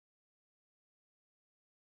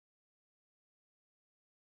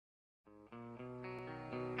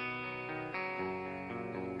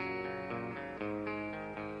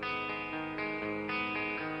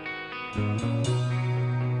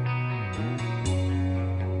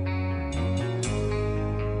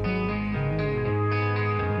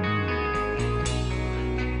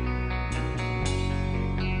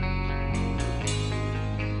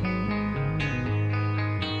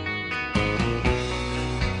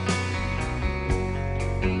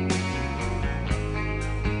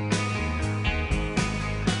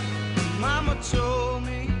Told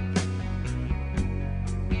me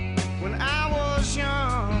when I was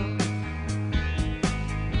young,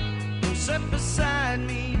 and sat beside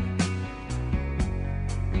me,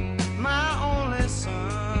 my only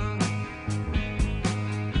son.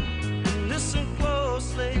 Listen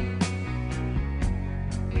closely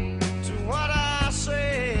to what I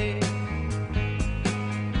say,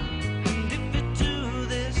 and if you do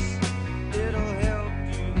this, it'll help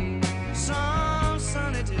you some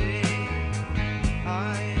sunny day.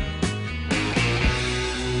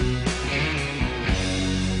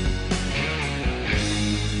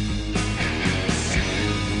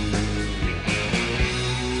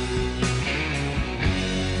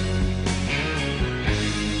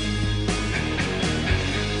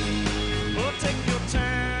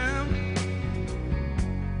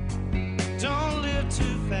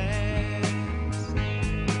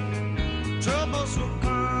 Troubles will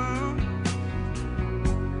come,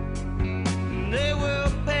 they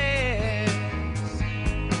will pass.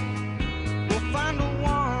 We'll find a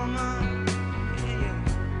woman, yeah,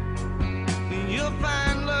 and you'll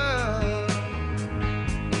find love.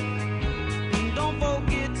 And don't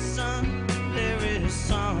forget, son, there is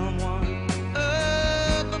someone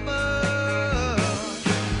up above.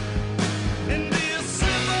 And be a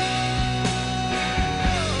simple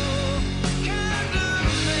kind of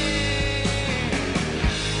man.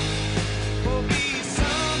 Will be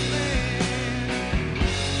something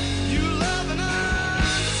you love and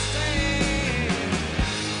understand.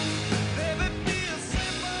 Baby, be a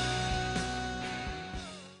simple.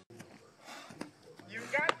 You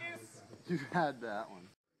got this? You had that one.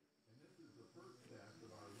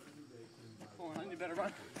 Hold on, you better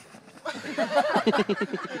run.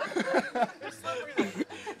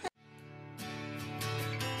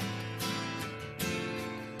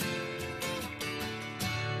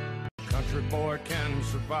 Country boy can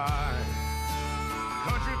survive.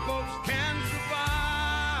 Country folks can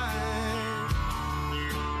survive.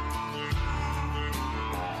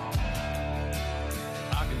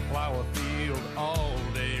 I can plow a field all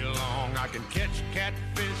day long. I can catch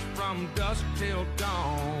catfish from dusk till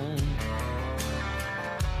dawn.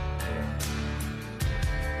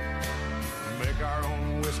 Make our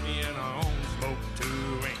own whiskey and our own smoke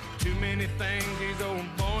too. Ain't too many things these old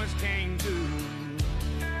boys can't do.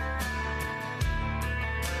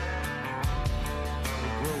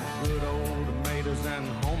 Good old tomatoes and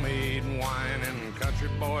homemade wine, and country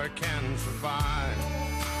boy can survive.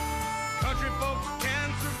 Country folks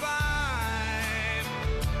can survive.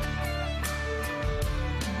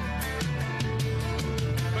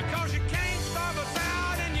 Because you can't starve us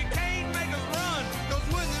out and you can't make us run. Those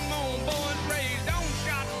William old boys raised on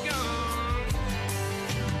shotgun.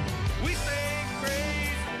 We say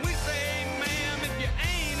grace, we say ma'am. If you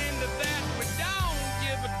ain't into that, we don't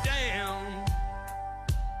give a damn.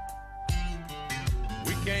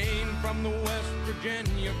 We came from the West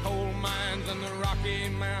Virginia coal mines and the Rocky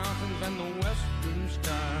Mountains and the western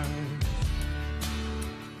skies.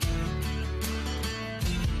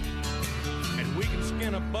 And we can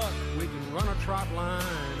skin a buck, we can run a trot line,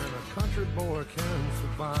 and a country boy can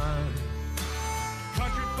survive.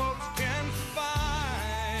 Country folks can survive.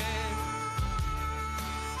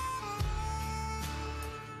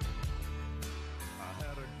 I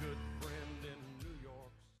had a good friend in New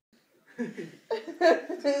York.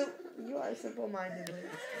 You are simple-minded.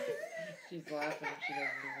 She's laughing. She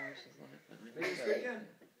doesn't know why she's laughing. Ready, straight again.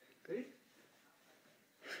 Ready?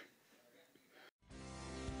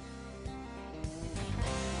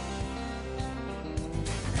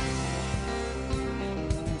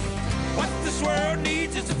 What this world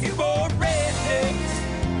needs is a few more rednecks,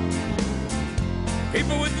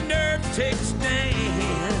 people with the nerve to take a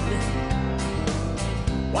stand.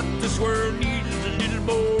 What this world needs is a little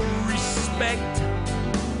more respect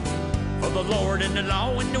for the Lord and the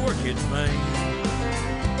law and the working man.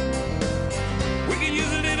 We can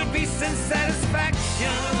use a little peace and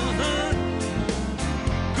satisfaction.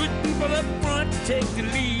 Good people up front take the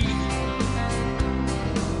lead.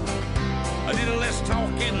 A little less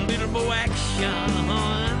talking, a little more action,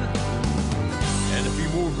 and a few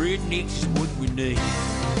more rednecks is what we need.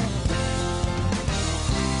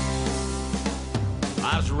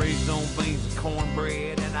 I was raised on beans and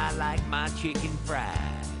cornbread, and I like my chicken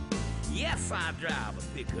fried. Yes, I drive a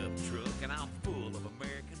pickup truck, and I'm full of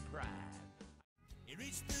American pride. He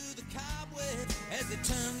reached through the cobweb as he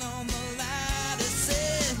turned on the light. He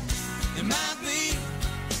said, there might be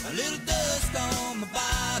a little dust on the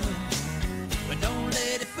bottom, but don't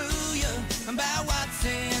let it fool you about what's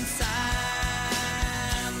inside.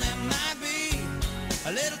 There might be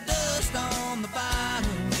a little dust on the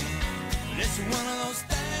bottom, but it's one of those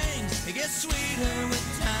things that gets sweeter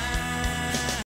with time.